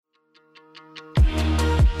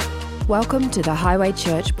Welcome to the Highway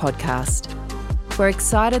Church podcast. We're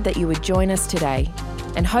excited that you would join us today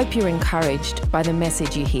and hope you're encouraged by the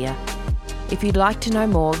message you hear. If you'd like to know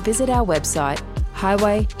more, visit our website,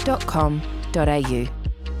 highway.com.au.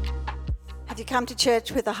 Have you come to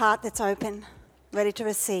church with a heart that's open, ready to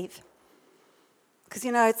receive? Because,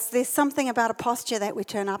 there's something about a posture that we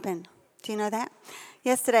turn up in. Do you know that?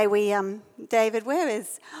 Yesterday David, where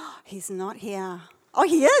is? Oh, he's not here. Oh,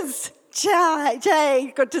 he is.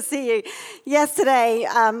 Jay, good to see you. Yesterday,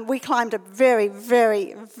 we climbed a very,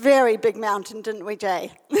 very, very big mountain, didn't we,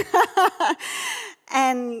 Jay?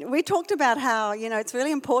 And we talked about how, it's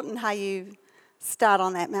really important how you start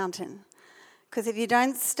on that mountain. Because if you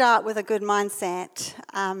don't start with a good mindset,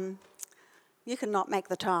 you cannot make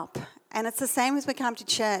the top. And it's the same as we come to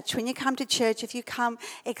church. When you come to church, if you come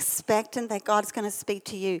expectant that God's going to speak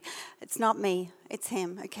to you, it's not me, it's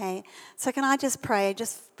Him, okay? So can I just pray,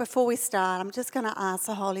 just before we start, I'm just going to ask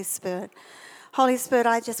the Holy Spirit. Holy Spirit,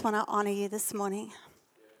 I just want to honor you this morning.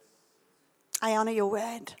 I honor your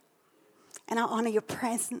word, and I honor your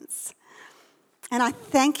presence. And I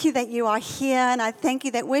thank you that you are here, and I thank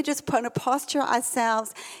you that we're just putting a posture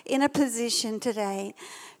ourselves in a position today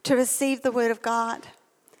to receive the word of God.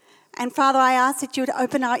 And Father, I ask that you would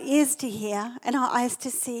open our ears to hear and our eyes to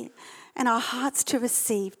see and our hearts to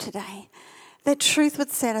receive today. That truth would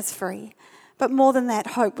set us free. But more than that,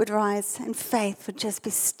 hope would rise and faith would just be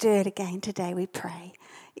stirred again today, we pray,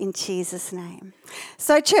 in Jesus' name.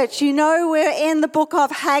 So church, we're in the book of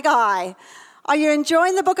Haggai. Are you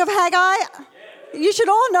enjoying the book of Haggai? You should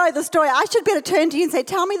all know the story. I should better turn to you and say,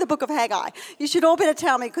 tell me the book of Haggai. You should all better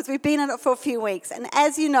tell me because we've been in it for a few weeks. And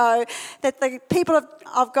as you know, that the people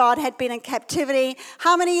of God had been in captivity.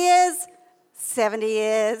 How many years? 70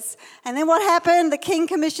 years. And then what happened? The king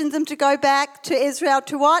commissions them to go back to Israel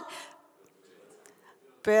to what?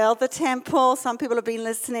 Build the temple. Some people have been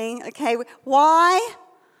listening. Okay, why?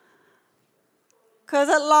 Because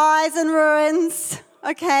it lies in ruins.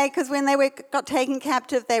 Okay, because when they got taken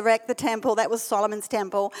captive, they wrecked the temple. That was Solomon's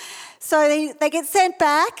temple. So they get sent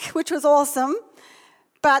back, which was awesome.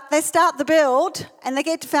 But they start the build, and they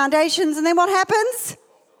get to foundations, and then what happens?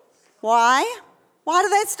 Why? Why do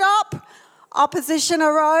they stop? Opposition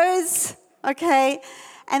arose. Okay,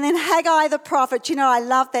 and then Haggai the prophet. I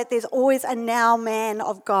love that there's always a now man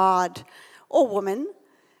of God or woman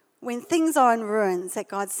when things are in ruins that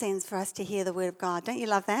God sends for us to hear the word of God. Don't you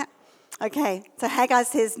love that? Okay, so Haggai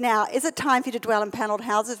says, now, is it time for you to dwell in panelled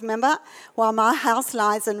houses? Remember, while my house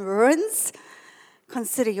lies in ruins,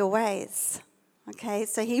 consider your ways. Okay,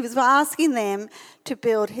 so he was asking them to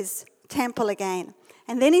build his temple again.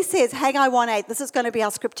 And then he says, Haggai 1:8, this is going to be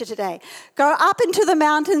our scripture today. Go up into the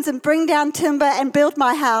mountains and bring down timber and build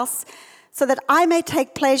my house so that I may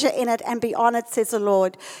take pleasure in it and be honored, says the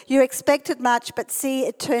Lord. You expected much, but see,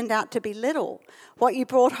 it turned out to be little. What you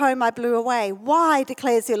brought home I blew away. Why,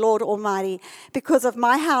 declares the Lord Almighty? Because of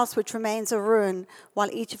my house which remains a ruin, while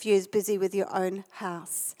each of you is busy with your own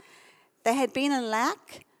house. They had been in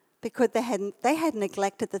lack because they had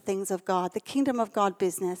neglected the things of God, the kingdom of God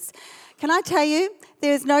business. Can I tell you,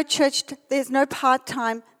 there's no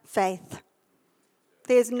part-time faith.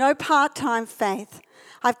 There's no part-time faith.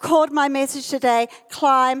 I've called my message today,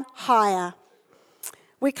 Climb Higher.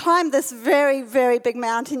 We climbed this very, very big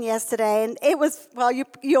mountain yesterday, and it was,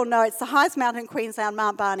 you'll know, it's the highest mountain in Queensland,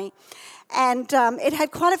 Mount Barney. And it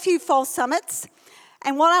had quite a few false summits.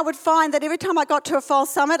 And what I would find that every time I got to a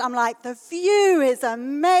false summit, I'm like, the view is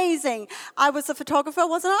amazing. I was a photographer,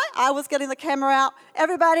 wasn't I? I was getting the camera out.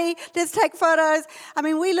 Everybody, let's take photos. I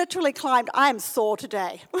mean, we literally climbed. I am sore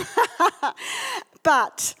today.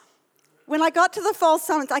 But when I got to the false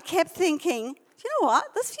summits, I kept thinking, you know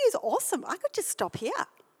what? This view is awesome. I could just stop here.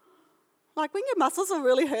 Like when your muscles are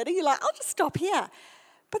really hurting, you're like, I'll just stop here.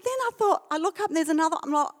 But then I thought, I look up and there's another,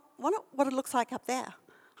 I'm like, I wonder what it looks like up there.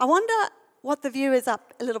 I wonder what the view is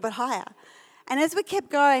up a little bit higher. And as we kept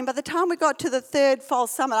going, by the time we got to the third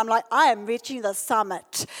false summit, I'm like, I am reaching the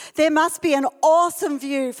summit. There must be an awesome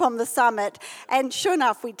view from the summit. And sure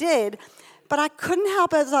enough, we did. But I couldn't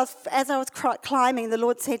help as I was climbing, the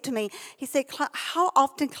Lord said to me, He said, how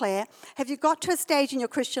often, Claire, have you got to a stage in your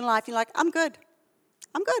Christian life, you're like, I'm good.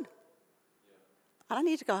 I don't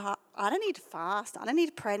need to go, I don't need to fast. I don't need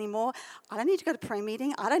to pray anymore. I don't need to go to prayer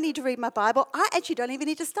meeting. I don't need to read my Bible. I actually don't even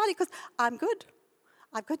need to study because I'm good.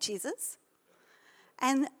 I've got Jesus.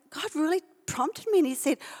 And God really prompted me and He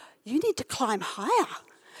said, you need to climb higher.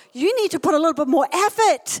 You need to put a little bit more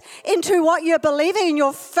effort into what you're believing in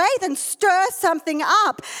your faith and stir something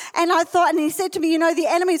up. And I thought, and He said to me, the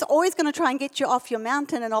enemy's always going to try and get you off your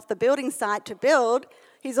mountain and off the building site to build.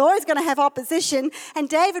 He's always going to have opposition. And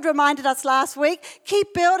David reminded us last week,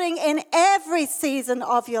 keep building in every season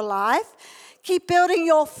of your life. Keep building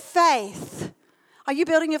your faith. Are you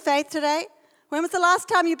building your faith today? When was the last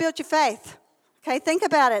time you built your faith? Okay, think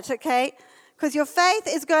about it, okay? Because your faith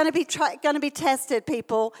is going to be tested,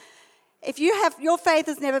 people. If your faith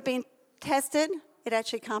has never been tested, it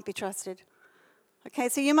actually can't be trusted. Okay,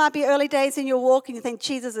 so you might be early days in your walk and you think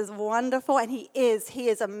Jesus is wonderful, and he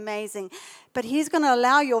is amazing. But he's going to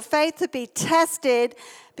allow your faith to be tested,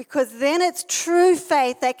 because then it's true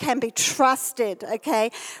faith that can be trusted,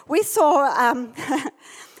 okay? We saw,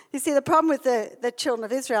 you see, the problem with the children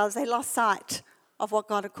of Israel is they lost sight of what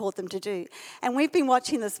God had called them to do. And we've been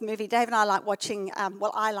watching this movie. Dave and I like watching,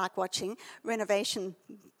 I like watching renovation,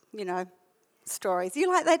 stories. You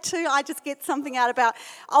like that too? I just get something out about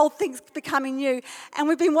old things becoming new. And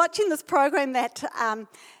we've been watching this program that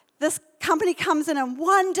this company comes in and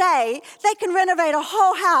one day they can renovate a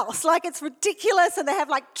whole house. Like, it's ridiculous, and they have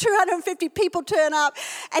like 250 people turn up,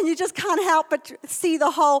 and you just can't help but see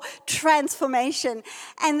the whole transformation.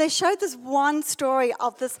 And they showed this one story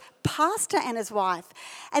of this pastor and his wife,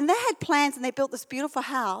 and they had plans and they built this beautiful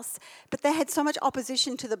house, but they had so much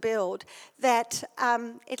opposition to the build that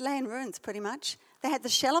it lay in ruins pretty much. They had the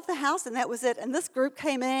shell of the house, and that was it. And this group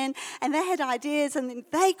came in, and they had ideas, and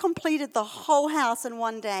they completed the whole house in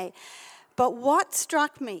one day. But what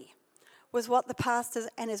struck me was what the pastor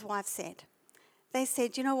and his wife said. They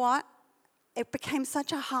said, you know what? It became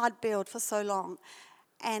such a hard build for so long,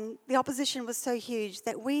 and the opposition was so huge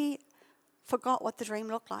that we forgot what the dream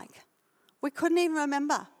looked like. We couldn't even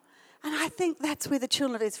remember. And I think that's where the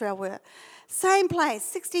children of Israel were. Same place,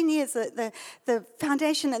 16 years, the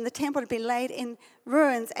foundation and the temple had been laid in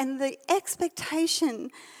ruins, and the expectation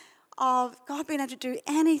of God being able to do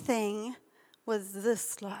anything was this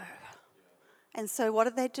slow. And so what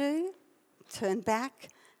did they do? Turned back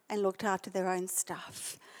and looked after their own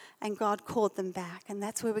stuff. And God called them back. And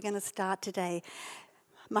that's where we're going to start today.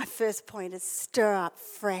 My first point is stir up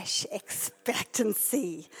fresh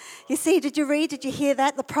expectancy. You see, did you hear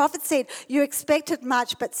that? The prophet said, you expected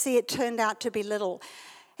much, but see, it turned out to be little.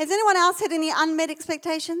 Has anyone else had any unmet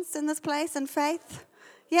expectations in this place in faith?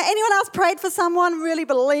 Yeah, anyone else prayed for someone really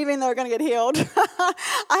believing they were going to get healed?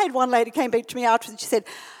 I had one lady came back to me afterwards and she said,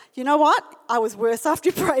 you know what? I was worse after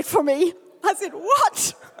you prayed for me. I said,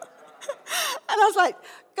 what? And I was like,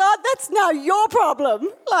 God, that's now your problem.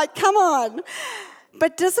 Like, come on.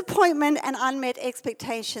 But disappointment and unmet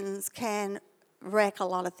expectations can wreck a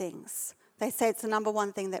lot of things. They say it's the number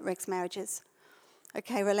one thing that wrecks marriages.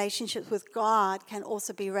 Okay, relationships with God can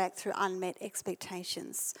also be wrecked through unmet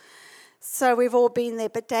expectations. So we've all been there,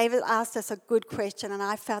 but David asked us a good question, and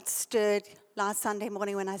I felt stirred last Sunday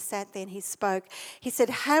morning when I sat there and he spoke. He said,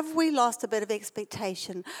 have we lost a bit of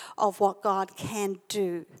expectation of what God can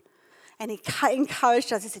do? And he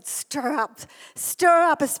encouraged us. He said, stir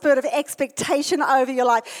up a spirit of expectation over your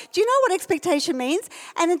life. Do you know what expectation means?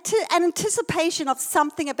 An anticipation of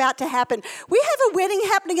something about to happen. We have a wedding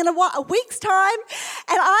happening in a week's time,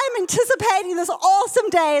 and I'm anticipating this awesome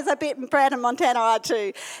day, as I bet Brad and Montana are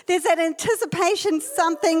too. There's that anticipation,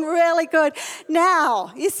 something really good.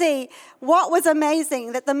 Now, you see, what was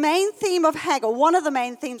amazing, that the main theme of Haggai, one of the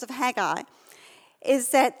main themes of Haggai, is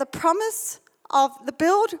that the promise of the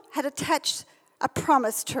build had attached a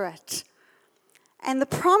promise to it. And the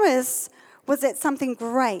promise was that something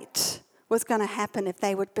great was going to happen if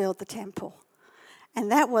they would build the temple. And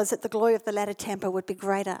that was that the glory of the latter temple would be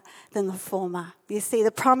greater than the former. You see,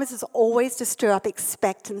 the promise is always to stir up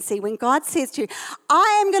expectancy. When God says to you,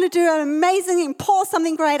 I am going to do an amazing thing, pour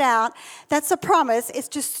something great out, that's a promise. It's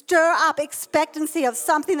to stir up expectancy of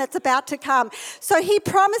something that's about to come. So he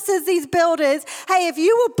promises these builders, hey, if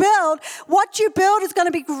you will build, what you build is going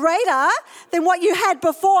to be greater than what you had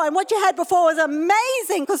before. And what you had before was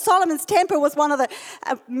amazing, because Solomon's temple was one of the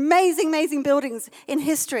amazing buildings in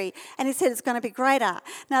history. And he said it's going to be greater.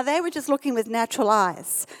 Now, they were just looking with natural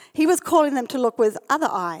eyes. He was calling them to look with other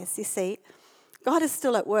eyes, you see. God is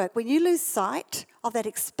still at work. When you lose sight of that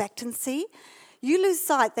expectancy, you lose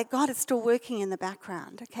sight that God is still working in the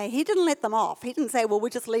background, okay? He didn't let them off. He didn't say, well,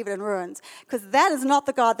 we'll just leave it in ruins, because that is not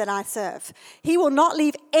the God that I serve. He will not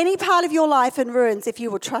leave any part of your life in ruins if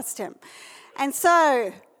you will trust him. And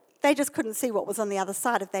so they just couldn't see what was on the other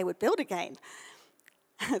side if they would build again.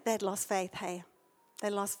 They'd lost faith, hey?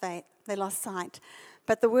 They lost faith. They lost sight.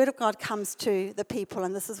 But the word of God comes to the people,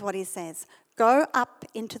 and this is what he says. Go up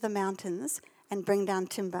into the mountains and bring down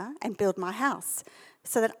timber and build my house,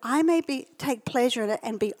 so that I may take pleasure in it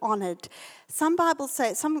and be honoured. Some Bibles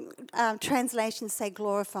say, some translations say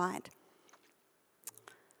glorified.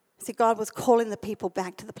 See, God was calling the people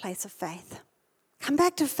back to the place of faith. Come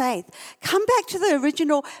back to faith. Come back to the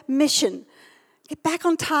original mission. Get back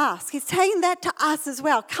on task. He's saying that to us as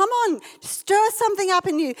well. Come on, stir something up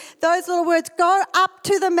in you. Those little words, go up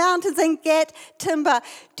to the mountains and get timber.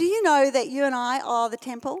 Do you know that you and I are the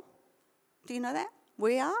temple? Do you know that?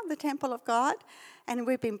 We are the temple of God, and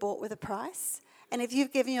we've been bought with a price. And if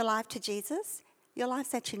you've given your life to Jesus, your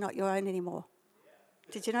life's actually not your own anymore.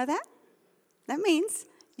 Did you know that? That means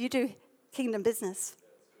you do kingdom business.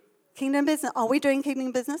 Kingdom business. Are we doing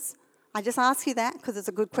kingdom business? I just ask you that because it's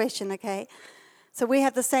a good question, okay? So we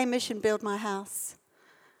have the same mission, build my house.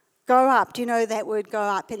 Go up. Do you know that word go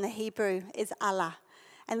up in the Hebrew is Allah?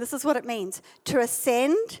 And this is what it means. To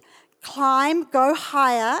ascend, climb, go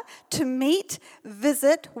higher, to meet,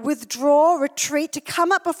 visit, withdraw, retreat, to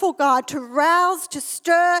come up before God, to rouse, to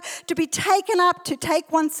stir, to be taken up, to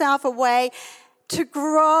take oneself away, to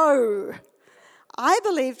grow. I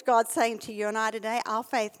believe God's saying to you and I today, our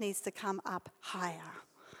faith needs to come up higher.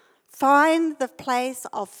 Find the place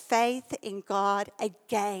of faith in God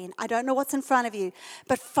again. I don't know what's in front of you,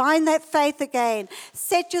 but find that faith again.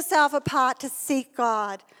 Set yourself apart to seek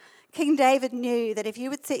God. King David knew that if you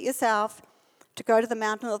would set yourself to go to the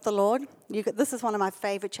mountain of the Lord, this is one of my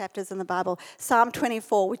favorite chapters in the Bible, Psalm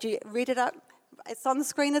 24. Would you read it up? It's on the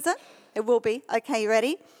screen, is it? It will be. Okay, you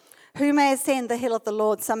ready? Who may ascend the hill of the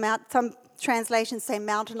Lord? Some translations say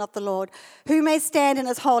mountain of the Lord. Who may stand in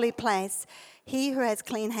his holy place? He who has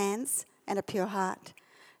clean hands and a pure heart,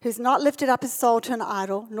 who's not lifted up his soul to an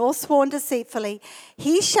idol, nor sworn deceitfully,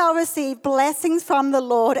 he shall receive blessings from the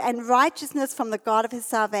Lord and righteousness from the God of his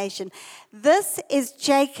salvation. This is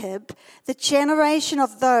Jacob, the generation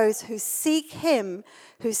of those who seek him,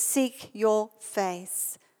 who seek your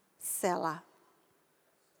face. Selah.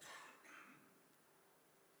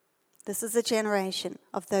 This is a generation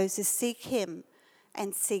of those who seek him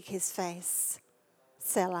and seek his face.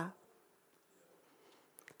 Selah.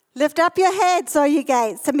 Lift up your heads, O you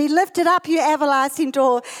gates, and be lifted up, you everlasting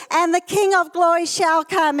door, and the King of glory shall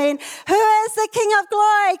come in. Who is the King of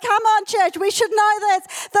glory? Come on, church, we should know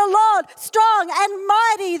this. The Lord strong and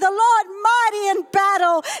mighty, the Lord mighty in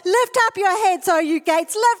battle. Lift up your heads, O you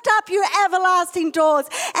gates, lift up, you everlasting doors,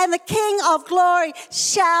 and the King of glory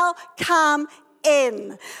shall come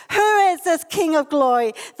in. Who is this King of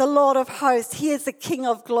glory? The Lord of hosts. He is the King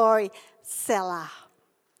of glory. Selah.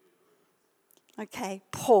 Okay,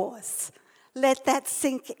 pause. Let that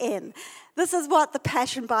sink in. This is what the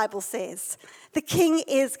Passion Bible says. The King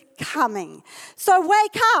is coming. So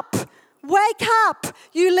wake up. Wake up,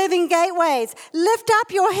 you living gateways. Lift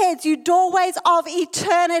up your heads, you doorways of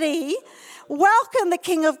eternity. Welcome the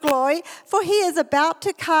King of glory, for he is about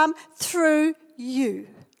to come through you.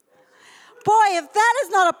 Boy, if that is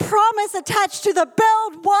not a promise attached to the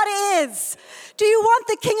build, what is? Do you want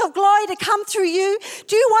the King of glory to come through you?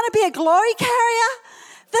 Do you want to be a glory carrier?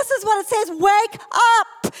 This is what it says, wake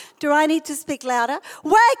up. Do I need to speak louder?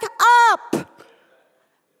 Wake up.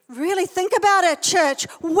 Really think about it, church.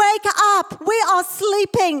 Wake up. We are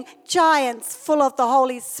sleeping giants full of the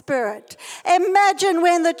Holy Spirit. Imagine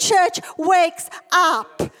when the church wakes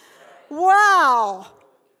up. Wow.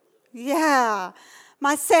 Yeah.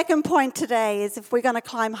 My second point today is if we're going to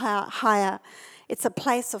climb higher, it's a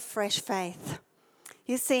place of fresh faith.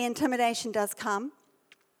 You see, intimidation does come.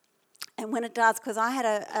 And when it does, because I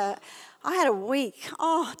had a week.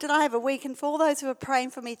 Oh, did I have a week? And for all those who are praying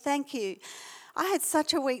for me, thank you. I had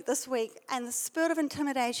such a week this week, and the spirit of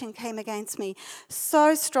intimidation came against me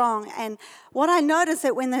so strong. And what I noticed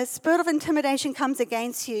that when the spirit of intimidation comes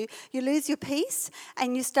against you, you lose your peace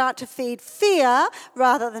and you start to feed fear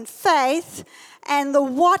rather than faith. And the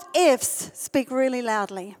what ifs speak really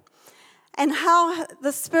loudly. And how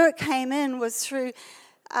the spirit came in was through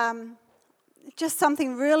just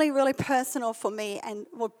something really, really personal for me and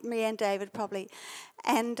me and David probably.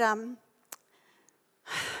 And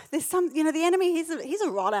there's the enemy, he's a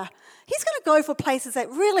rotter. He's going to go for places that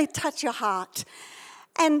really touch your heart.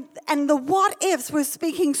 And the what ifs were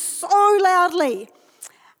speaking so loudly.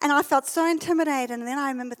 And I felt so intimidated. And then I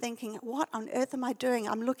remember thinking, what on earth am I doing?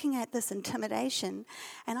 I'm looking at this intimidation,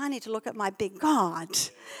 and I need to look at my big God.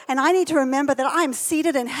 And I need to remember that I'm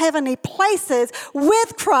seated in heavenly places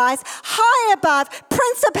with Christ, high above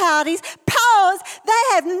principalities, powers.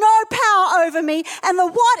 They have no power over me. And the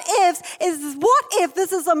what ifs is, what if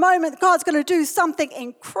this is a moment God's going to do something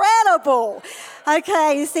incredible?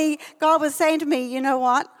 Okay, you see, God was saying to me, you know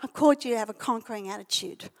what? I've called you to have a conquering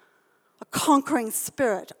attitude. A conquering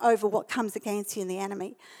spirit over what comes against you in the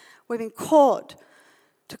enemy. We've been called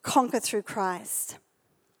to conquer through Christ.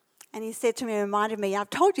 And he said to me, reminded me, I've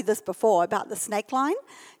told you this before about the snake line.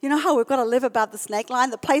 You know how we've got to live above the snake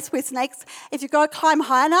line, the place where snakes, if you go climb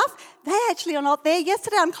high enough, they actually are not there.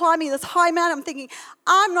 Yesterday I'm climbing this high mountain. I'm thinking,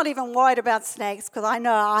 I'm not even worried about snakes because I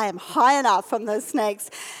know I am high enough from those snakes.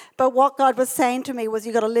 But what God was saying to me was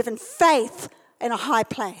you've got to live in faith in a high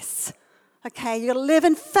place. Okay, you've got to live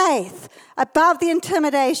in faith above the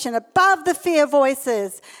intimidation, above the fear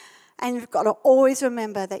voices. And you've got to always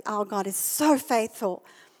remember that our God is so faithful.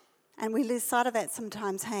 And we lose sight of that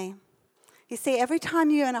sometimes, hey? You see, every time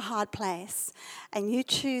you're in a hard place and you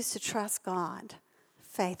choose to trust God,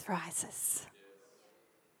 faith rises.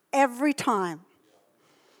 Every time.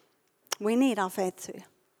 We need our faith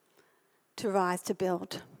to rise, to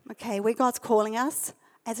build. Okay, where God's calling us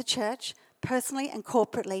as a church, personally and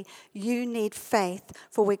corporately, you need faith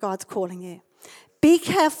for where God's calling you. Be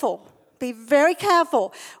careful. Be very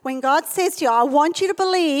careful. When God says to you, I want you to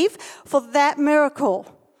believe for that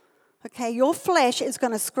miracle. Okay, your flesh is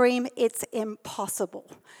going to scream, it's impossible.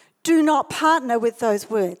 Do not partner with those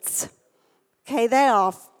words. Okay, they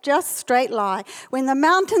are just straight lie. When the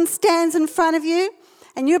mountain stands in front of you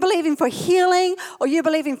and you're believing for healing or you're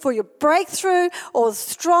believing for your breakthrough or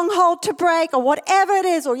stronghold to break or whatever it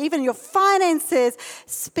is, or even your finances,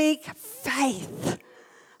 speak faith.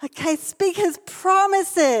 Okay, speak his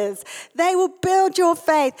promises. They will build your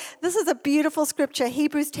faith. This is a beautiful scripture,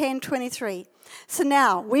 Hebrews 10:23. So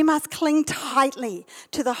now we must cling tightly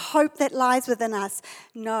to the hope that lies within us,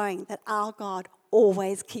 knowing that our God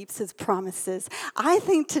always keeps his promises. I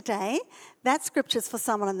think today that scripture's for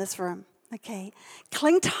someone in this room. Okay,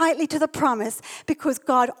 cling tightly to the promise because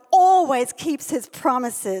God always keeps his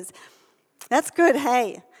promises. That's good,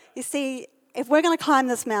 hey. You see, if we're going to climb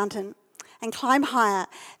this mountain and climb higher,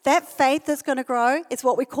 that faith that's going to grow is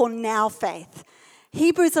what we call now faith.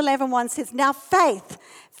 Hebrews 11:1 says, now faith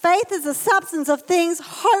is the substance of things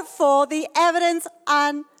hoped for, the evidence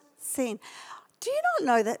unseen. Do you not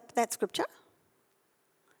know that scripture?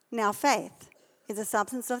 Now faith is the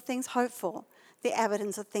substance of things hoped for, the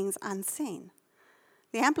evidence of things unseen.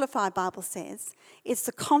 The Amplified Bible says it's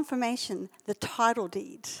the confirmation, the title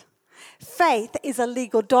deed. Faith is a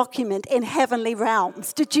legal document in heavenly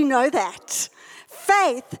realms. Did you know that?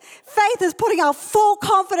 Faith is putting our full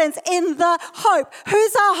confidence in the hope.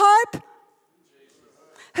 Who's our hope?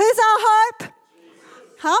 Who's our hope?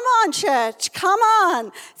 Come on, church. Come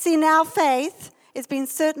on. See, now faith is being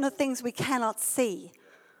certain of things we cannot see.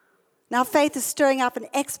 Now faith is stirring up an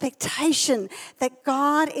expectation that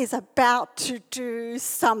God is about to do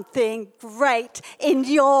something great in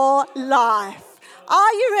your life.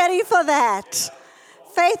 Are you ready for that?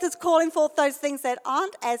 Faith is calling forth those things that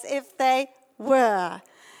aren't as if they were.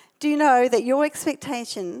 Do you know that your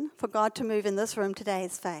expectation for God to move in this room today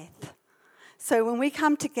is faith? So when we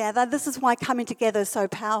come together, this is why coming together is so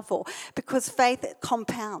powerful, because faith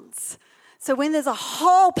compounds. So when there's a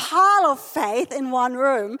whole pile of faith in one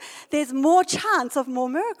room, there's more chance of more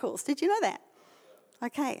miracles. Did you know that?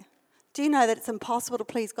 Okay. Do you know that it's impossible to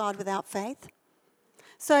please God without faith?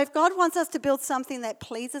 So if God wants us to build something that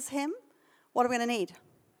pleases him, what are we going to need?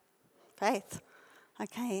 Faith.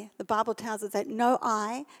 Okay, the Bible tells us that no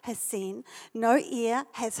eye has seen, no ear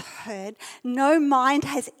has heard, no mind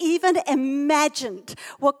has even imagined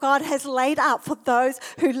what God has laid up for those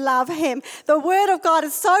who love him. The word of God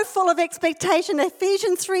is so full of expectation.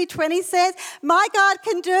 Ephesians 3:20 says, my God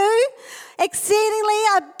can do exceedingly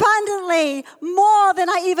abundantly more than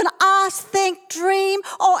I even ask, think, dream,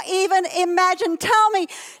 or even imagine. Tell me,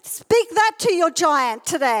 speak that to your giant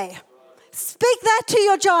today. Speak that to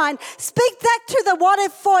your giant. Speak that to the what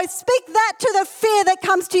if voice. Speak that to the fear that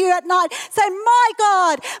comes to you at night. Say, my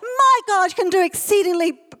God can do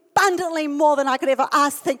exceedingly abundantly more than I could ever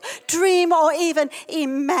ask, think, dream, or even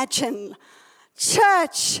imagine.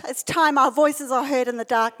 Church, it's time our voices are heard in the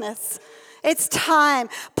darkness. It's time.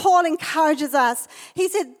 Paul encourages us. He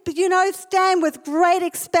said, stand with great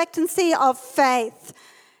expectancy of faith.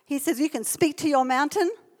 He says, you can speak to your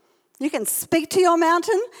mountain. You can speak to your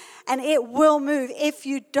mountain and it will move if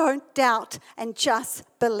you don't doubt and just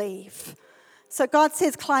believe. So God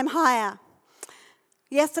says, climb higher.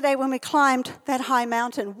 Yesterday when we climbed that high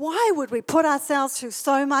mountain, why would we put ourselves through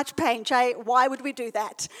so much pain, Jay? Why would we do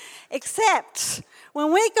that? Except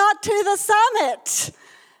when we got to the summit.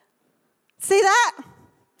 See that?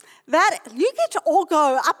 That you get to all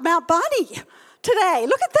go up Mount Barney today.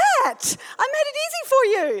 Look at that. I made it easy for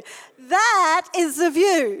you. That is the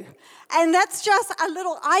view. And that's just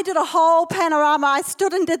I did a whole panorama. I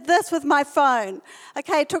stood and did this with my phone.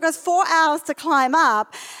 Okay, it took us 4 hours to climb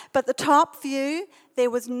up, but the top view, there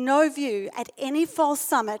was no view at any false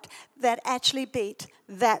summit that actually beat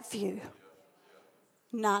that view.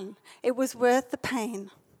 None. It was worth the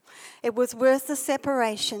pain. It was worth the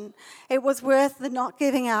separation. It was worth the not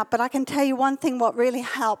giving up. But I can tell you one thing what really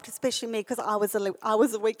helped, especially me, because I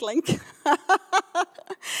was a weak link.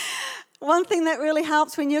 One thing that really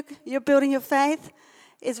helps when you're building your faith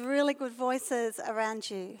is really good voices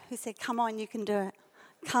around you who say, come on, you can do it.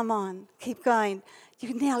 Come on, keep going.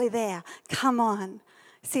 You're nearly there. Come on.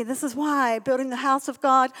 See, this is why building the house of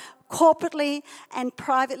God corporately and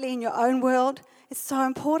privately in your own world is so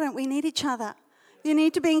important. We need each other. You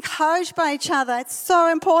need to be encouraged by each other. It's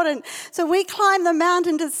so important. So we climb the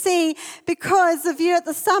mountain to see, because the view at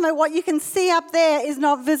the summit, what you can see up there is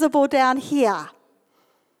not visible down here.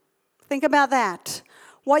 Think about that.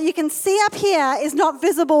 What you can see up here is not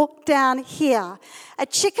visible down here. A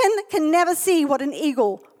chicken can never see what an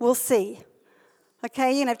eagle will see.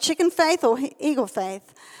 Okay, you can have chicken faith or eagle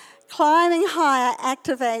faith. Climbing higher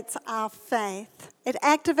activates our faith. It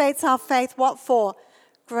activates our faith, what for?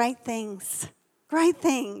 Great things. Great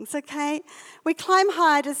things, okay? We climb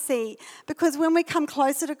higher to see, because when we come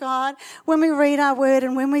closer to God, when we read our word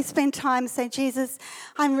and when we spend time say, Jesus,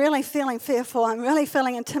 I'm really feeling fearful, I'm really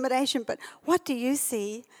feeling intimidation, but what do you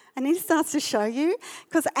see? And he starts to show you,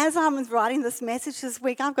 because as I was writing this message this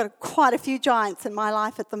week, I've got quite a few giants in my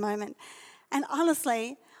life at the moment. And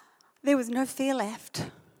honestly, there was no fear left.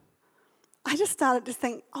 I just started to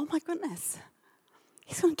think, oh my goodness,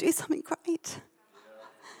 he's going to do something great.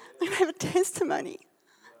 I'm going to have a testimony.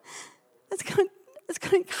 It's going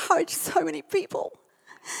to encourage so many people.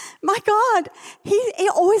 My God, he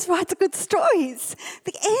always writes good stories.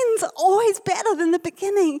 The end's always better than the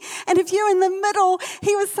beginning. And if you're in the middle,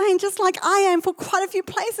 he was saying, just like I am for quite a few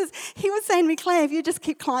places, he was saying to me, Claire, if you just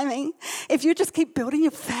keep climbing, if you just keep building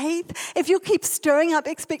your faith, if you keep stirring up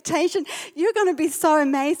expectation, you're going to be so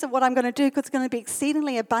amazed at what I'm going to do, because it's going to be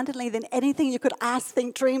exceedingly abundantly than anything you could ask,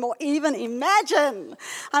 think, dream, or even imagine.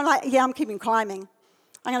 I'm like, yeah, I'm keeping climbing.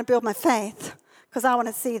 I'm going to build my faith, because I want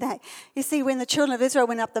to see that. You see, when the children of Israel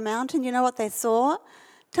went up the mountain, you know what they saw?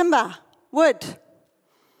 Timber, wood.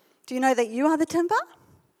 Do you know that you are the timber?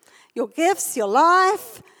 Your gifts, your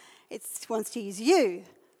life, it wants to use you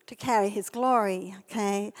to carry his glory,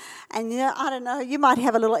 okay? And I don't know, you might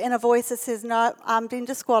have a little inner voice that says, no, I'm being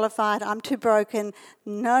disqualified, I'm too broken.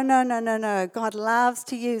 No. God loves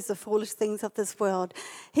to use the foolish things of this world.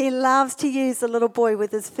 He loves to use the little boy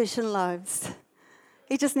with his fish and loaves.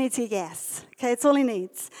 He just needs your yes. Okay, it's all he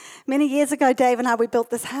needs. Many years ago, Dave and I, we built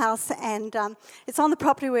this house, and it's on the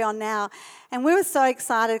property we're on now. And we were so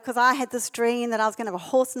excited, because I had this dream that I was going to have a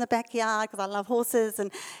horse in the backyard, because I love horses.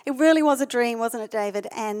 And it really was a dream, wasn't it, David?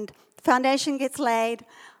 And the foundation gets laid,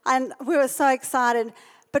 and we were so excited,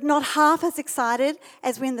 but not half as excited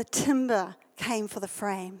as when the timber came for the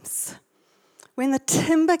frames. When the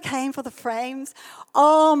timber came for the frames,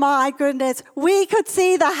 oh my goodness, we could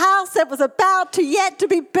see the house that was about to yet to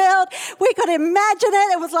be built. We could imagine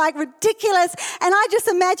it. It was like ridiculous. And I just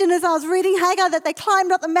imagined, as I was reading Haggai, that they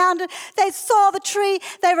climbed up the mountain, they saw the tree,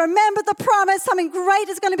 they remembered the promise, something great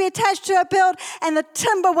is going to be attached to our build, and the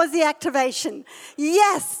timber was the activation.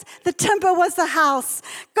 Yes, the timber was the house.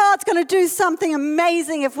 God's going to do something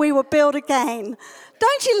amazing if we will build again.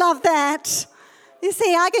 Don't you love that? You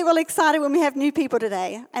see, I get really excited when we have new people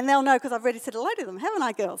today, and they'll know, because I've already said hello to them, haven't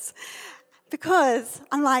I, girls? Because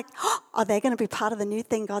I'm like, oh, are they going to be part of the new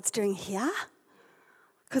thing God's doing here?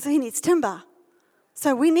 Because he needs timber.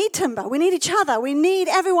 So we need timber. We need each other. We need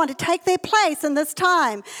everyone to take their place in this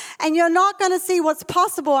time. And you're not going to see what's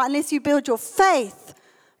possible unless you build your faith.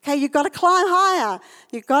 Okay, you've got to climb higher.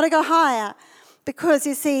 You've got to go higher. Because,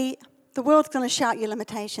 you see, the world's going to shout your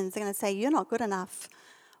limitations. They're going to say, you're not good enough.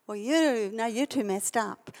 Or you're too messed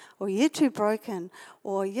up, or you're too broken,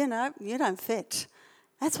 or, you don't fit.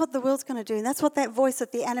 That's what the world's going to do, and that's what that voice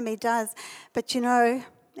of the enemy does. But,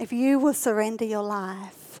 if you will surrender your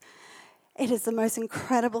life, it is the most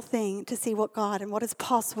incredible thing to see what God and what is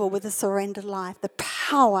possible with a surrendered life, the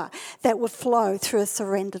power that would flow through a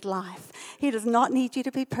surrendered life. He does not need you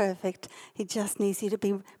to be perfect. He just needs you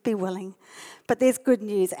to be willing. But there's good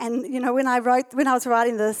news. And, when I was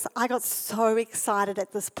writing this, I got so excited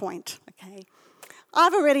at this point, okay?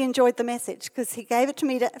 I've already enjoyed the message, because he gave it to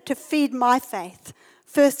me to feed my faith,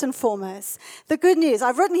 first and foremost. The good news,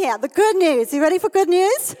 I've written here, the good news. You ready for good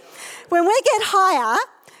news? When we get higher,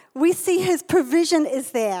 we see his provision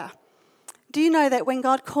is there. Do you know that when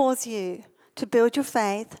God calls you to build your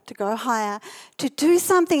faith, to go higher, to do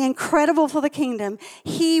something incredible for the kingdom,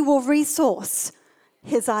 he will resource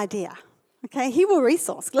his idea. Okay, he will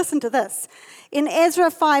resource. Listen to this. In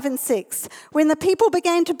Ezra 5 and 6, when the people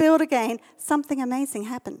began to build again, something amazing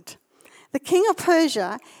happened. The king of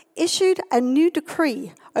Persia issued a new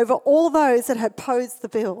decree over all those that had opposed the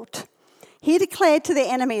build. He declared to the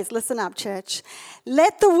enemies, listen up, church,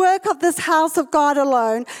 let the work of this house of God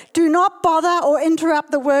alone. Do not bother or interrupt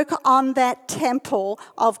the work on that temple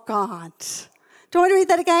of God. Do you want to read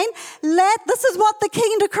that again? This is what the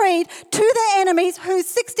king decreed to the enemies who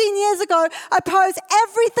 16 years ago opposed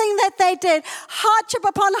everything that they did. Hardship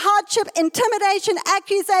upon hardship, intimidation,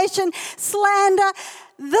 accusation, slander.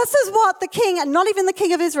 This is what the king, and not even the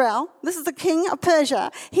king of Israel, this is the king of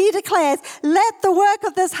Persia, he declares, let the work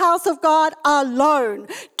of this house of God alone.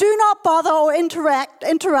 Do not bother or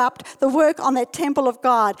interrupt the work on that temple of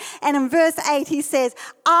God. And in verse 8 he says,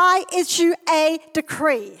 I issue a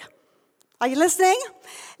decree. Are you listening?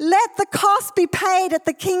 Let the cost be paid at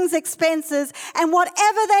the king's expenses, and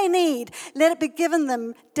whatever they need, let it be given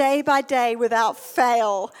them day by day without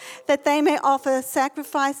fail, that they may offer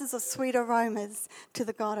sacrifices of sweet aromas to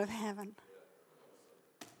the God of heaven.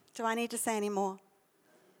 Do I need to say any more?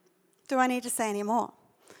 Do I need to say any more?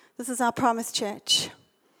 This is our promise, church.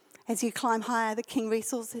 As you climb higher, the king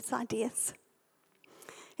resources his ideas.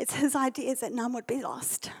 It's his ideas that none would be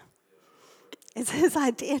lost. It's his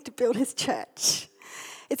idea to build his church.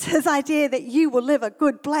 It's his idea that you will live a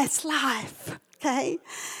good, blessed life, okay?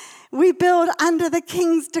 We build under the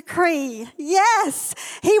king's decree. Yes,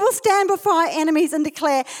 he will stand before our enemies and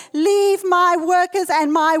declare, leave my workers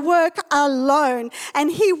and my work alone. And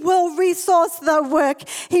he will resource the work.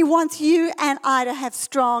 He wants you and I to have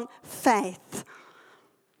strong faith.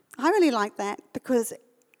 I really like that because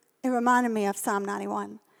it reminded me of Psalm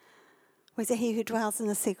 91. Where is he who dwells in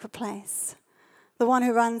the secret place? The one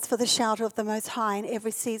who runs for the shelter of the Most High in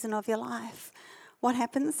every season of your life. What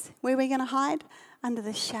happens? Where are we going to hide? Under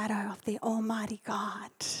the shadow of the Almighty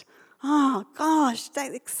God. Oh, gosh,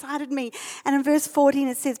 that excited me. And in verse 14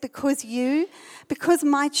 it says, because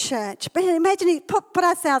my church, but imagine, put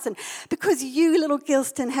ourselves in, because you, little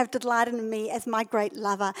Gilston, have delighted in me as my great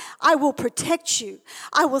lover, I will protect you.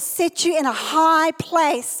 I will set you in a high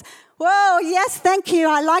place. Whoa, yes, thank you.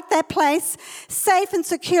 I like that place. Safe and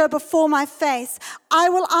secure before my face. I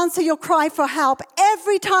will answer your cry for help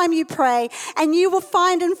every time you pray, and you will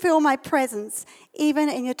find and feel my presence, even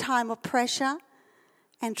in your time of pressure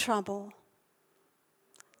and trouble.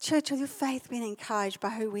 Church, has your faith been encouraged by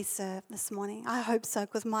who we serve this morning? I hope so,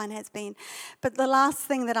 because mine has been. But the last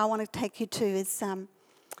thing that I want to take you to is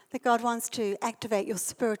that God wants to activate your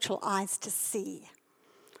spiritual eyes to see.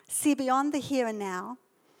 See beyond the here and now.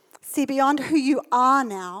 See beyond who you are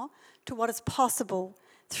now to what is possible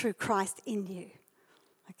through Christ in you.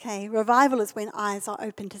 Okay, revival is when eyes are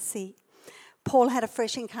open to see. Paul had a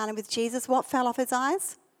fresh encounter with Jesus. What fell off his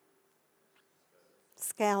eyes?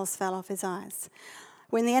 Scales fell off his eyes.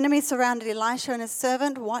 When the enemy surrounded Elisha and his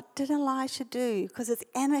servant, what did Elisha do? Because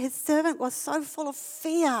his servant was so full of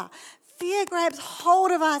fear. Fear grabs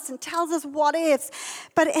hold of us and tells us what ifs.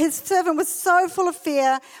 But his servant was so full of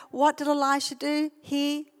fear. What did Elisha do?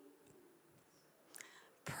 He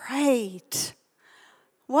prayed.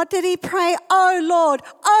 What did he pray? Oh Lord,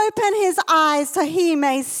 open his eyes so he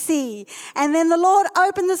may see. And then the Lord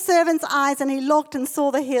opened the servant's eyes, and he looked and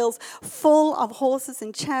saw the hills full of horses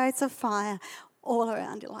and chariots of fire all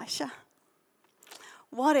around Elisha.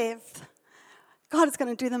 What if God is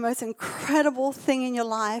going to do the most incredible thing in your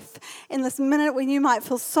life in this minute when you might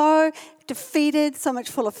feel so defeated, so much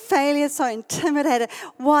full of failure, so intimidated?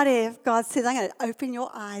 What if God says, I'm going to open your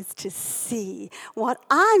eyes to see what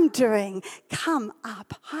I'm doing? Come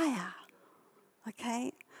up higher.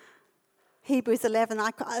 Okay? Hebrews 11,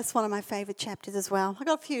 it's one of my favorite chapters as well. I've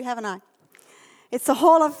got a few, haven't I? It's the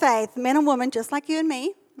hall of faith, men and women just like you and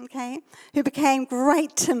me, okay, who became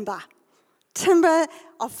great timber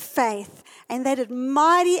of faith, and they did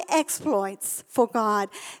mighty exploits for God.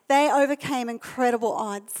 They overcame incredible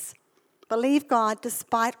odds, believed God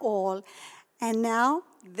despite all, and now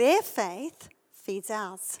their faith feeds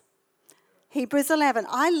ours. Hebrews 11,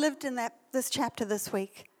 I lived in this chapter this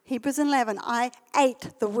week. Hebrews 11, I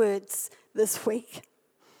ate the words this week.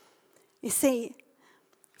 You see,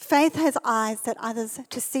 faith has eyes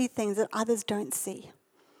to see things that others don't see.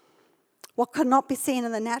 What could not be seen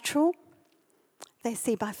in the natural, they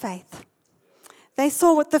see by faith. They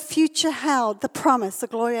saw what the future held, the promise, the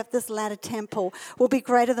glory of this latter temple will be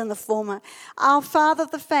greater than the former. Our father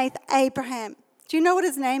of the faith, Abraham. Do you know what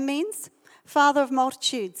his name means? Father of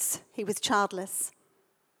multitudes. He was childless.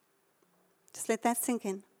 Just let that sink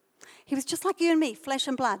in. He was just like you and me, flesh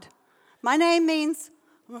and blood. My name means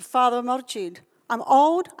I'm a father of multitude. I'm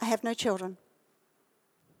old, I have no children.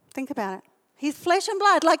 Think about it. He's flesh and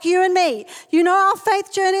blood like you and me. You know our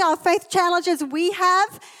faith journey, our faith challenges we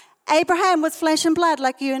have, Abraham was flesh and blood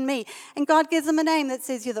like you and me. And God gives him a name that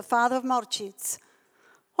says, you're the father of multitudes.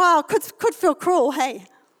 Wow, could feel cruel, hey?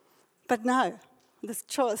 But no, this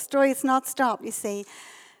story is not stopped, you see.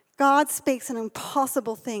 God speaks an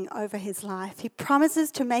impossible thing over his life. He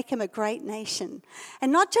promises to make him a great nation.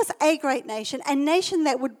 And not just a great nation, a nation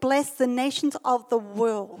that would bless the nations of the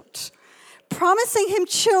world. Promising him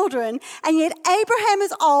children, and yet Abraham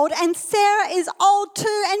is old, and Sarah is old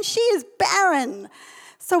too, and she is barren.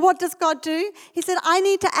 So what does God do? He said, I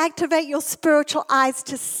need to activate your spiritual eyes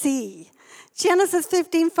to see. Genesis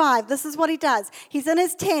 15:5, this is what he does. He's in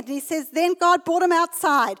his tent, and he says, then God brought him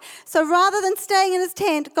outside. So rather than staying in his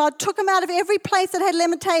tent, God took him out of every place that had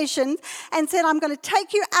limitations and said, I'm going to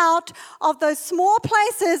take you out of those small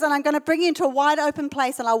places, and I'm going to bring you into a wide open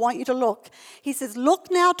place, and I want you to look. He says, look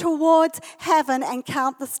now towards heaven and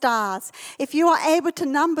count the stars. If you are able to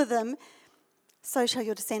number them, so shall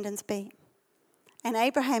your descendants be. And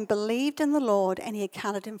Abraham believed in the Lord, and he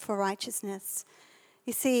accounted him for righteousness.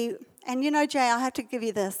 You see, and you know, Jay, I have to give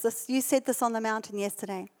you this. You said this on the mountain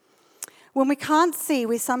yesterday. When we can't see,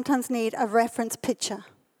 we sometimes need a reference picture.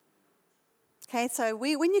 Okay, so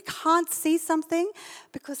when you can't see something,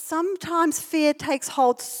 because sometimes fear takes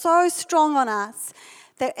hold so strong on us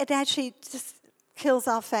that it actually just kills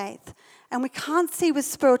our faith. And we can't see with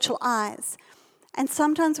spiritual eyes. And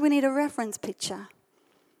sometimes we need a reference picture.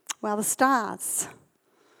 Well, the stars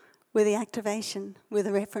were the activation, were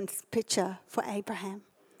the reference picture for Abraham.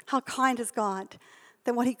 How kind is God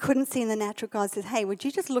that what he couldn't see in the natural, God says, hey, would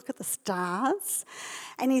you just look at the stars?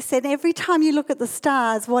 And he said, every time you look at the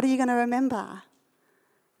stars, what are you going to remember?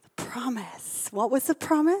 The promise. What was the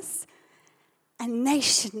promise? A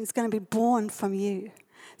nation is going to be born from you.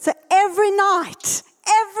 So every night,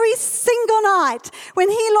 every single night, when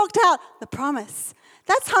he looked out, the promise.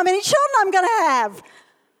 That's how many children I'm going to have.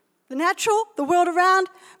 The natural, the world around,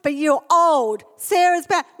 but you're old. Sarah's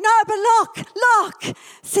back. No, but look.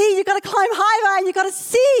 See, you've got to climb higher and you've got to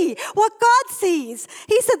see what God sees.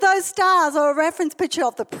 He said those stars are a reference picture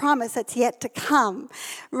of the promise that's yet to come.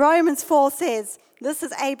 Romans 4 says, this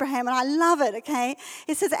is Abraham, and I love it, okay?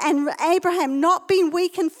 It says, and Abraham, not being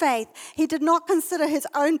weak in faith, he did not consider his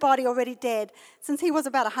own body already dead, since he was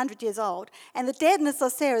about 100 years old, and the deadness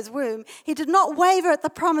of Sarah's womb. He did not waver at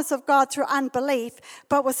the promise of God through unbelief,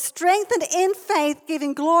 but was strengthened in faith,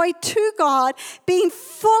 giving glory to God, being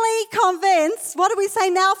fully convinced. What do we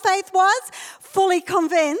say now faith was? Fully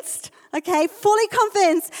convinced, okay? Fully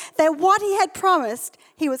convinced that what he had promised,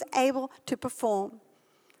 he was able to perform.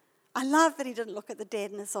 I love that he didn't look at the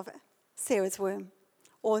deadness of Sarah's womb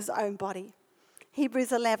or his own body.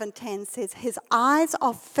 Hebrews 11:10 says, his eyes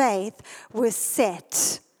of faith were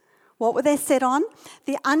set. What were they set on?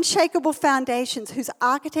 The unshakable foundations, whose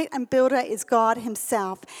architect and builder is God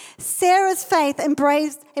himself. Sarah's faith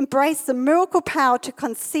embraced the miracle power to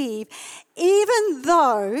conceive, even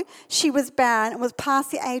though she was barren and was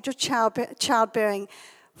past the age of childbearing.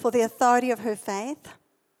 For the authority of her faith,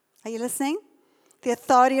 are you listening? The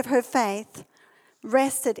authority of her faith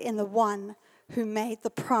rested in the one who made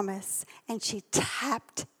the promise, and she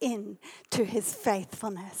tapped in to his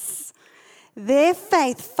faithfulness. Their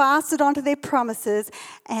faith fastened onto their promises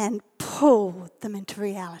and pulled them into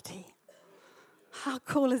reality. How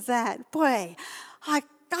cool is that? Boy,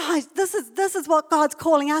 guys, this is what God's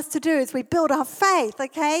calling us to do as we build our faith,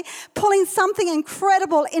 okay? Pulling something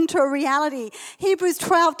incredible into a reality. Hebrews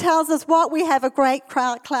 12 tells us what? We have a great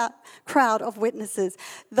crowd of witnesses.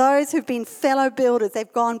 Those who've been fellow builders,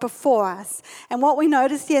 they've gone before us. And what we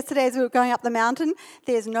noticed yesterday as we were going up the mountain,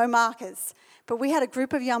 there's no markers. But we had a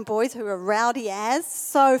group of young boys who were rowdy as,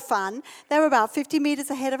 so fun. They were about 50 meters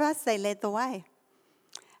ahead of us. They led the way.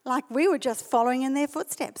 Like we were just following in their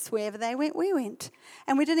footsteps. Wherever they went, we went.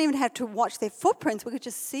 And we didn't even have to watch their footprints. We could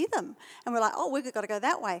just see them. And we're like, oh, we've got to go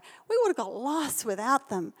that way. We would have got lost without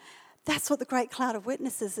them. That's what the great cloud of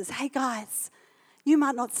witnesses is. Hey, guys, you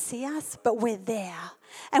might not see us, but we're there.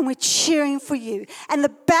 And we're cheering for you. And the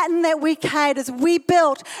baton that we carried as we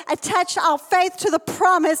built, attached our faith to the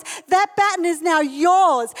promise, that baton is now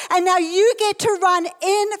yours. And now you get to run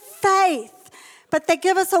in faith. But they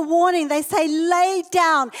give us a warning. They say, lay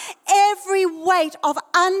down every weight of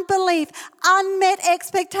unbelief, unmet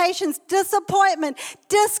expectations, disappointment,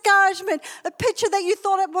 discouragement, a picture that you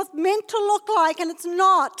thought it was meant to look like and it's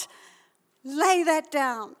not. Lay that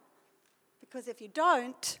down. Because if you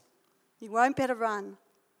don't, you won't better run.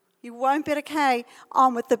 You won't better carry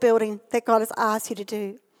on with the building that God has asked you to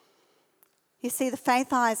do. You see, the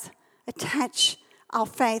faith eyes attach our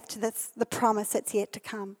faith to the promise that's yet to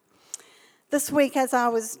come. This week as I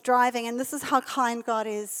was driving, and this is how kind God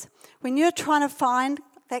is, when you're trying to find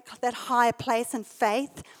that higher place in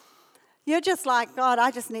faith, You're just like, God,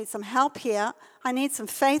 I just need some help here. I need some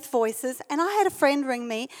faith voices. And I had a friend ring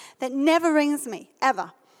me that never rings me,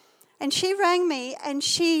 ever. And she rang me, and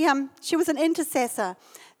she was an intercessor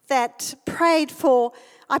that prayed for,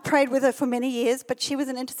 I prayed with her for many years, but she was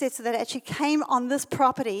an intercessor that actually came on this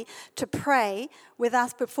property to pray with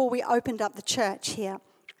us before we opened up the church here.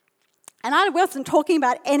 And I wasn't talking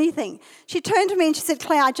about anything. She turned to me and she said,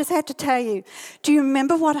 Claire, I just had to tell you, do you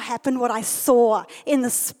remember what happened, what I saw in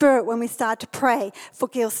the spirit when we started to pray for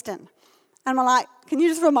Gilston? And I'm like, can you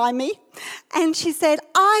just remind me? And she said,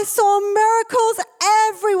 I saw miracles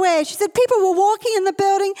everywhere. She said people were walking in the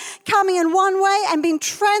building, coming in one way and being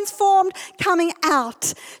transformed, coming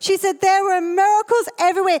out. She said there were miracles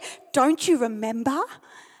everywhere. Don't you remember?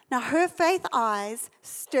 Now her faith eyes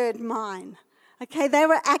stirred mine. Okay, they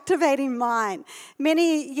were activating mine.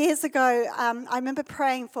 Many years ago, I remember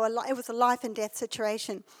praying for, it was a life and death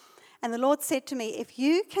situation. And the Lord said to me, if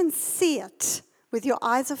you can see it with your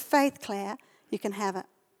eyes of faith, Claire, you can have it.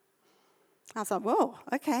 I was like, whoa,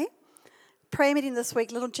 okay. Prayer meeting this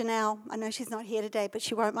week, little Janelle, I know she's not here today, but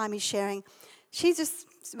she won't mind me sharing. She just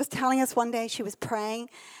was telling us one day she was praying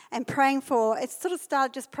for, it sort of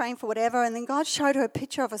started just praying for whatever, and then God showed her a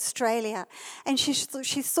picture of Australia, and she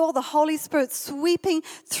saw the Holy Spirit sweeping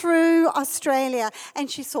through Australia, and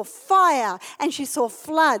she saw fire, and she saw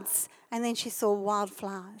floods, and then she saw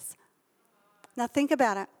wildflowers. Now think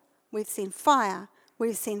about it. We've seen fire.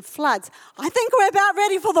 We've seen floods. I think we're about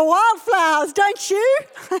ready for the wildflowers, don't you?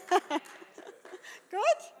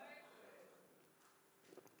 Good?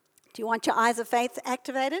 Do you want your eyes of faith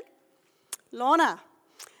activated? Lorna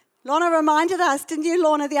reminded us, didn't you,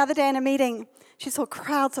 Lorna, the other day in a meeting? She saw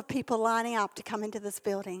crowds of people lining up to come into this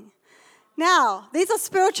building. Now, these are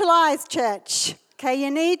spiritual eyes, church. Okay,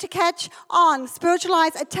 you need to catch on. Spiritual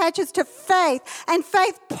eyes attaches to faith, and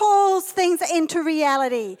faith pulls things into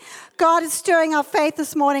reality. God is stirring our faith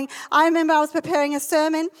this morning. I remember I was preparing a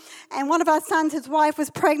sermon, and one of our sons, his wife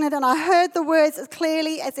was pregnant, and I heard the words as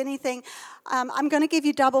clearly as anything. I'm going to give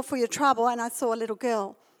you double for your trouble, and I saw a little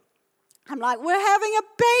girl. I'm like, we're having a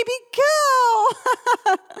baby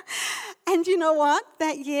girl. And you know what?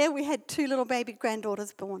 That year we had 2 little baby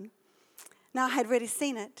granddaughters born. Now I had already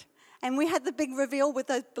seen it. And we had the big reveal with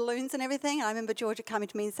those balloons and everything. And I remember Georgia coming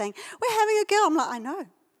to me and saying, we're having a girl. I'm like, I know.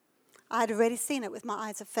 I had already seen it with my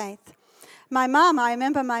eyes of faith. I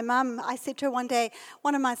remember my mum, I said to her one day,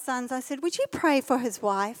 one of my sons, I said, would you pray for his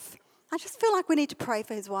wife? I just feel like we need to pray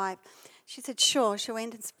for his wife. She said, sure. She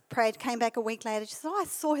went and prayed, came back a week later. She said, I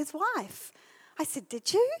saw his wife. I said,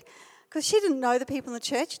 did you? Because she didn't know the people in the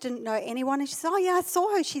church, didn't know anyone. And she said, oh yeah, I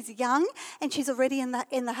saw her. She's young and she's already in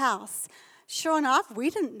the house. Sure enough, we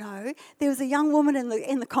didn't know. There was a young woman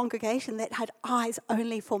in the congregation that had eyes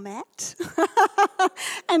only for Matt.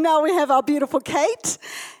 And now we have our beautiful Kate.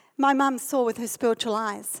 My mum saw with her spiritual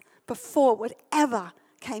eyes before it would ever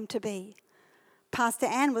came to be. Pastor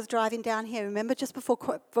Ann was driving down here, remember, just before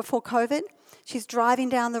COVID? She's driving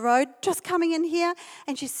down the road, just coming in here,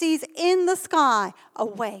 and she sees in the sky,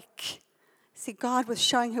 awake. See, God was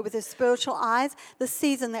showing her with his spiritual eyes the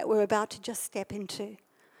season that we're about to just step into.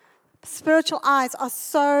 Spiritual eyes are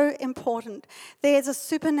so important. There's a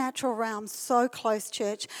supernatural realm so close,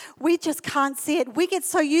 church. We just can't see it. We get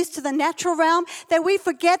so used to the natural realm that we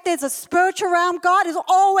forget there's a spiritual realm. God is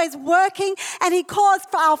always working, and he calls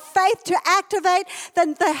for our faith to activate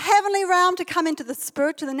the heavenly realm to come into the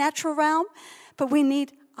spirit, to the natural realm. But we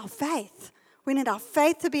need our faith. We need our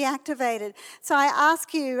faith to be activated. So I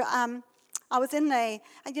ask you, I was in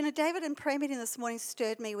David in prayer meeting this morning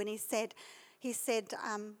stirred me when he said,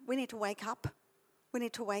 we need to wake up. We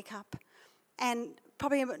need to wake up. And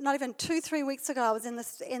probably not even 2-3 weeks ago, I was in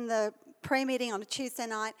the prayer meeting on a Tuesday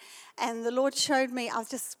night, and the Lord showed me, I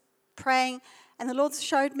was just praying, and the Lord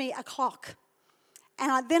showed me a clock.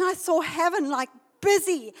 And then I saw heaven like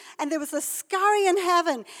busy, and there was a scurry in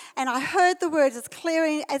heaven, and I heard the words as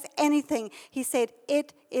clear as anything. He said,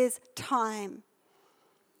 it is time.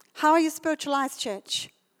 How are your spiritual eyes, church?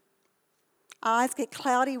 Our eyes get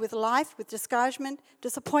cloudy with life, with discouragement,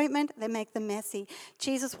 disappointment. They make them messy.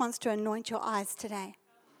 Jesus wants to anoint your eyes today.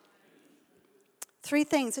 3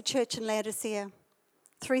 things a church in Laodicea.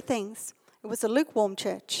 3 things. It was a lukewarm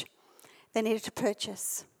church. They needed to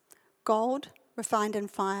purchase gold refined in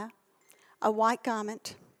fire, a white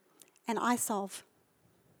garment, and eye salve.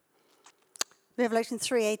 Revelation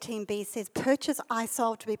 3:18b says, purchase eye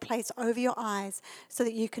salve to be placed over your eyes so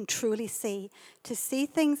that you can truly see, to see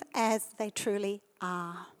things as they truly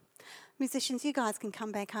are. Musicians, you guys can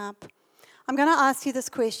come back up. I'm going to ask you this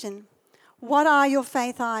question. What are your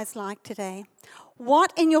faith eyes like today?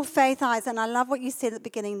 What in your faith eyes, and I love what you said at the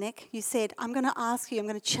beginning, Nick. You said, I'm going to ask you, I'm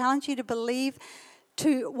going to challenge you to believe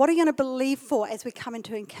what are you going to believe for as we come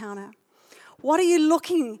into encounter? What are you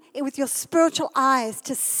looking with your spiritual eyes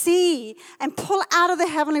to see and pull out of the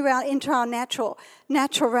heavenly realm into our natural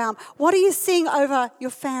realm? What are you seeing over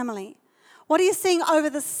your family? What are you seeing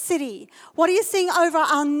over the city? What are you seeing over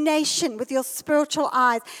our nation with your spiritual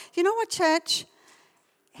eyes? You know what, church?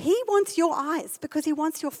 He wants your eyes because he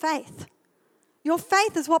wants your faith. Your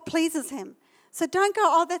faith is what pleases him. So don't go,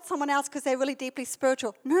 oh, that's someone else because they're really deeply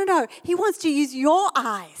spiritual. No. He wants to use your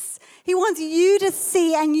eyes. He wants you to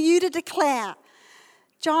see and you to declare.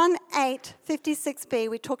 John 8:56b,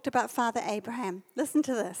 we talked about Father Abraham. Listen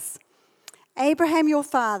to this. Abraham, your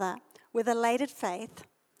father, with elated faith,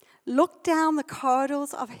 looked down the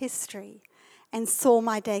corridors of history and saw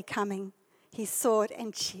my day coming. He saw it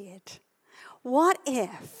and cheered. What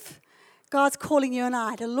if God's calling you and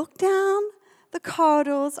I to look down the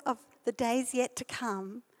corridors of the days yet to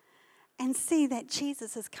come and see that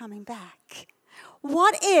Jesus is coming back?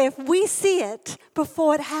 What if we see it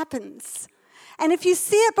before it happens? And if you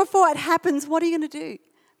see it before it happens, what are you going to do?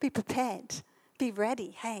 Be prepared. Be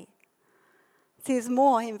ready. Hey. See, there's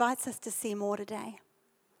more. He invites us to see more today.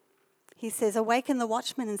 He says, awaken the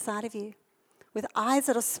watchman inside of you with eyes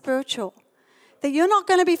that are spiritual. That you're not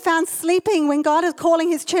going to be found sleeping when God is calling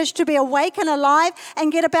his church to be awake and alive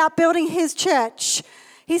and get about building his church.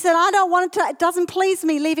 He said, it doesn't please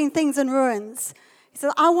me leaving things in ruins. He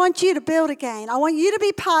said, I want you to build again. I want you to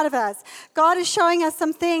be part of us. God is showing us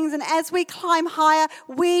some things, and as we climb higher,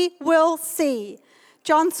 we will see.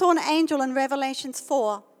 John saw an angel in Revelations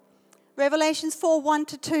 4. Revelations 4,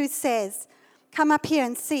 1-2 says, come up here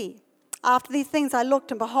and see. After these things I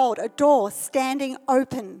looked, and behold, a door standing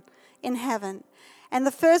open in heaven. And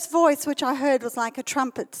the first voice which I heard was like a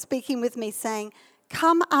trumpet speaking with me, saying,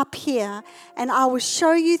 come up here, and I will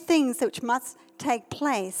show you things which must take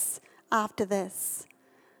place after this.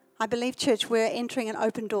 I believe, church, we're entering an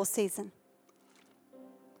open door season.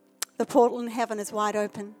 The portal in heaven is wide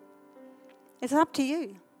open. It's up to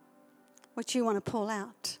you what you want to pull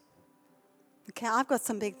out. Okay, I've got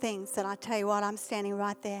some big things that I tell you what, I'm standing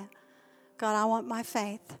right there. God, I want my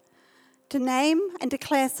faith to name and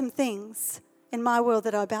declare some things in my world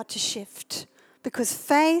that are about to shift. Because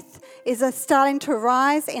faith is starting to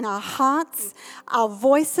rise in our hearts, our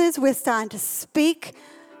voices. We're starting to speak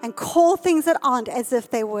and call things that aren't as if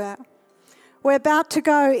they were. We're about to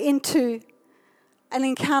go into an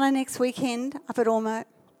encounter next weekend up at Ormeau.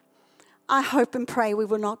 I hope and pray we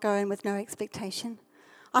will not go in with no expectation.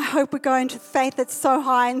 I hope we go into faith that's so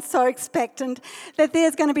high and so expectant that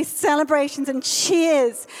there's going to be celebrations and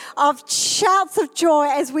cheers of shouts of joy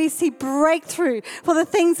as we see breakthrough for the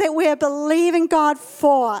things that we are believing God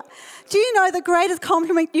for. Do you know the greatest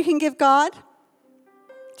compliment you can give God? Do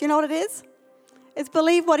you know what it is? It's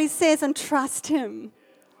believe what he says and trust him.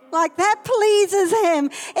 Like that pleases him.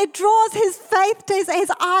 It draws his faith,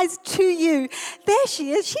 his eyes to you. There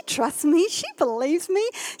she is. She trusts me. She believes me.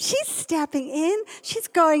 She's stepping in. She's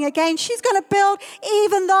going again. She's going to build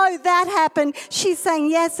even though that happened. She's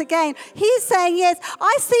saying yes again. He's saying yes.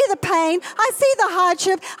 I see the pain. I see the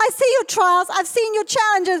hardship. I see your trials. I've seen your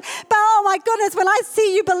challenges. But oh my goodness, when I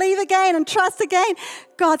see you believe again and trust again,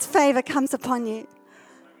 God's favor comes upon you.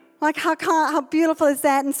 Like how beautiful is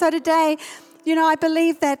that? And so today, you know, I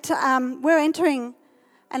believe that we're entering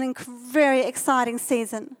an very exciting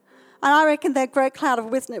season. And I reckon that great cloud of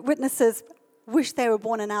witnesses wish they were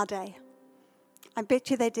born in our day. I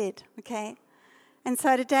bet you they did, okay? And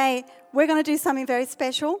so today, we're going to do something very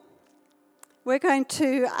special. We're going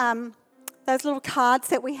to, those little cards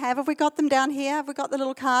that we have we got them down here? Have we got the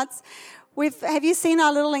little cards? Have you seen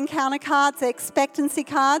our little encounter cards, the expectancy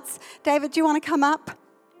cards? David, do you want to come up?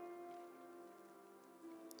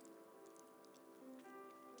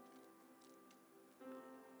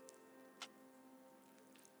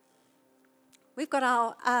 We've got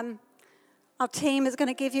our team is going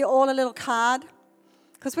to give you all a little card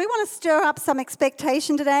because we want to stir up some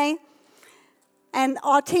expectation today. And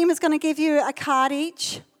our team is going to give you a card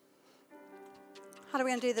each. How are we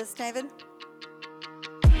going to do this, David?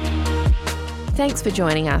 Thanks for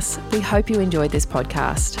joining us. We hope you enjoyed this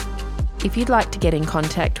podcast. If you'd like to get in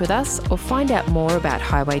contact with us or find out more about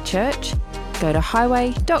Highway Church, go to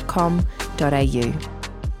highway.com.au.